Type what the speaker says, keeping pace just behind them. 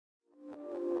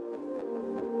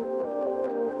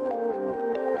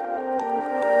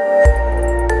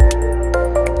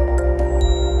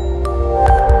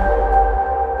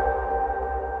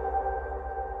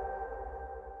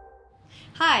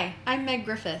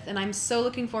Griffith, and I'm so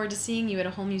looking forward to seeing you at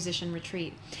a Whole Musician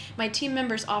Retreat. My team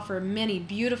members offer many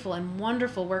beautiful and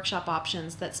wonderful workshop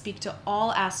options that speak to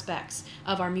all aspects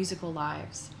of our musical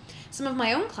lives. Some of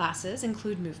my own classes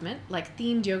include movement, like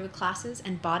themed yoga classes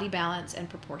and body balance and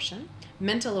proportion,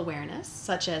 mental awareness,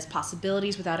 such as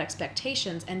possibilities without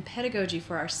expectations and pedagogy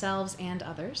for ourselves and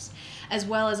others, as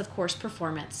well as, of course,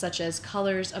 performance, such as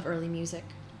colors of early music.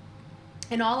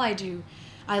 In all I do,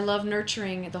 I love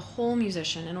nurturing the whole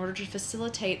musician in order to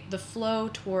facilitate the flow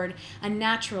toward a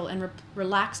natural and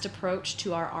relaxed approach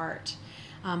to our art,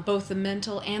 both the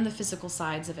mental and the physical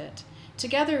sides of it.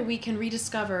 Together, we can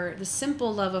rediscover the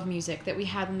simple love of music that we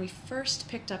had when we first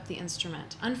picked up the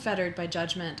instrument, unfettered by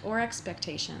judgment or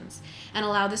expectations, and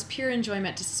allow this pure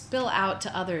enjoyment to spill out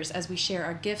to others as we share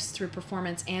our gifts through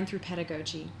performance and through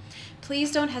pedagogy.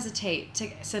 Please don't hesitate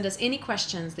to send us any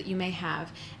questions that you may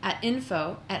have at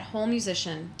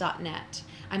info@wholemusician.net.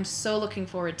 I'm so looking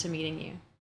forward to meeting you.